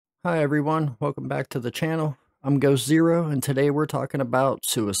Hi everyone, welcome back to the channel. I'm Ghost Zero, and today we're talking about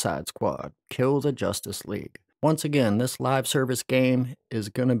Suicide Squad, Kill the Justice League. Once again, this live service game is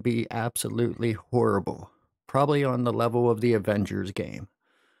gonna be absolutely horrible. Probably on the level of the Avengers game.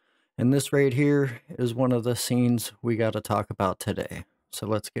 And this right here is one of the scenes we gotta talk about today. So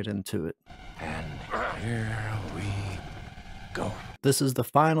let's get into it. And here we go. This is the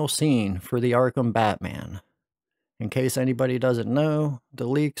final scene for the Arkham Batman. In case anybody doesn't know, the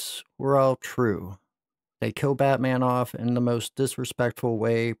leaks were all true. They kill Batman off in the most disrespectful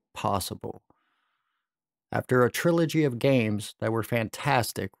way possible. After a trilogy of games that were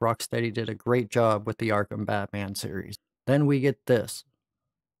fantastic, Rocksteady did a great job with the Arkham Batman series. Then we get this.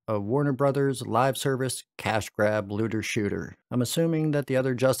 A Warner Brothers live service cash grab looter shooter. I'm assuming that the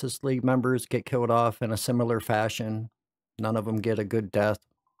other Justice League members get killed off in a similar fashion. None of them get a good death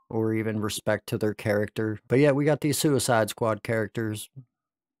or even respect to their character. But yeah, we got these Suicide Squad characters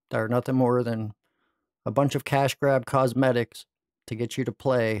that are nothing more than a bunch of cash grab cosmetics to get you to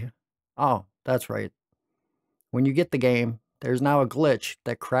play. Oh, that's right. When you get the game, there's now a glitch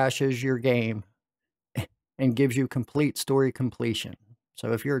that crashes your game and gives you complete story completion.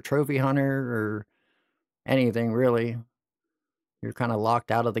 So if you're a trophy hunter or anything really, you're kind of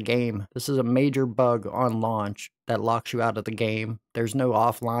locked out of the game. This is a major bug on launch that locks you out of the game. There's no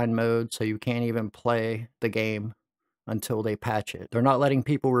offline mode, so you can't even play the game until they patch it. They're not letting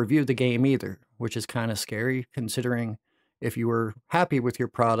people review the game either, which is kind of scary considering if you were happy with your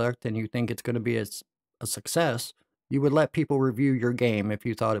product and you think it's going to be a success, you would let people review your game if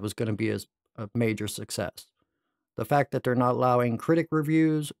you thought it was going to be a major success. The fact that they're not allowing critic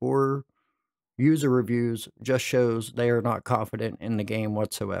reviews or user reviews just shows they are not confident in the game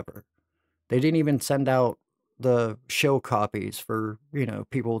whatsoever. They didn't even send out the show copies for,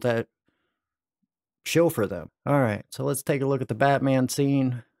 people that show for them. Alright, so let's take a look at the Batman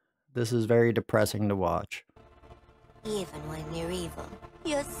scene. This is very depressing to watch. Even when you're evil,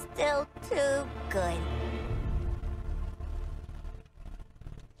 you're still too good.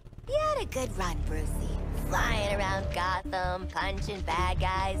 You had a good run, Brucey. Flying around Gotham, punching bad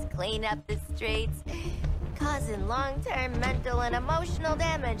guys, cleaning up the streets, causing long-term mental and emotional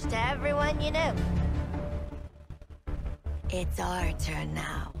damage to everyone you knew. It's our turn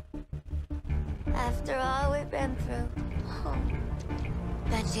now. After all we've been through. Oh.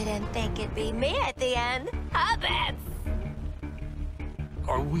 Bet you didn't think it'd be me at the end, huh, Bats?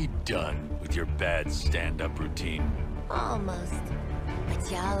 Are we done with your bad stand-up routine? Almost. But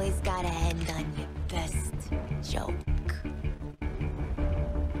you always gotta end on your best joke.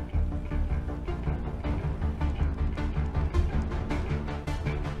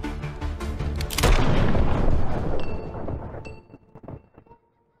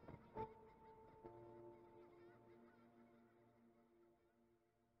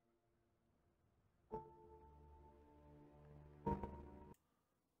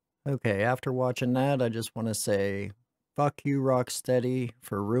 Okay, after watching that, I just want to say, fuck you, Rocksteady,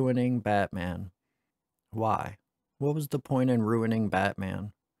 for ruining Batman. Why? What was the point in ruining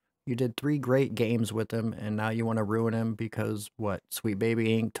Batman? You did 3 great games with him, and now you want to ruin him because, what, Sweet Baby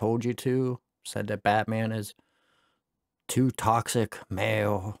Inc. told you to? Said that Batman is too toxic,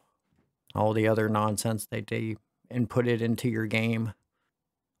 male. All the other nonsense they inputted into your game.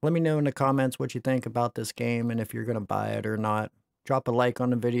 Let me know in the comments what you think about this game and if you're going to buy it or not. Drop a like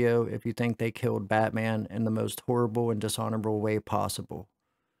on the video if you think they killed Batman in the most horrible and dishonorable way possible.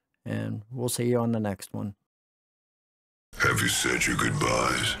 And we'll see you on the next one. Have you said your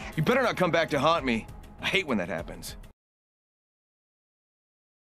goodbyes? You better not come back to haunt me. I hate when that happens.